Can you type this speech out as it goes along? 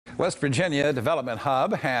West Virginia Development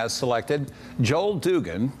Hub has selected Joel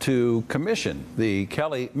Dugan to commission the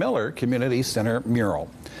Kelly Miller Community Center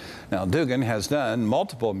mural. Now, Dugan has done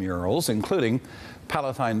multiple murals, including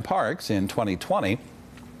Palatine Parks in 2020,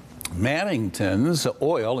 Mannington's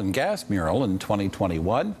oil and gas mural in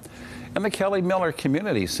 2021, and the Kelly Miller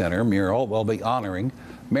Community Center mural will be honoring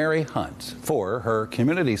Mary Hunt for her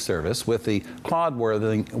community service with the Claude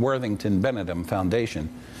Worthington Benedum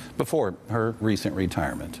Foundation before her recent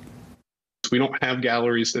retirement. We don't have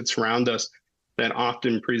galleries that surround us that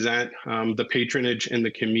often present the patronage and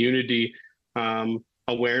the community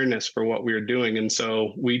awareness for what we're doing. And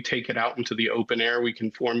so we take it out into the open air. We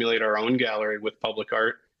can formulate our own gallery with public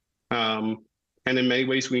art. And in many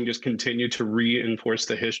ways, we can just continue to reinforce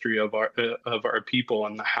the history of our people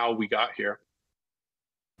and how we got here.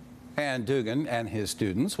 And Dugan and his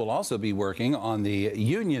students will also be working on the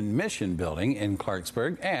Union Mission building in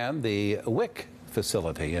Clarksburg and the WIC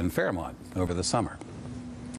facility in Fairmont over the summer.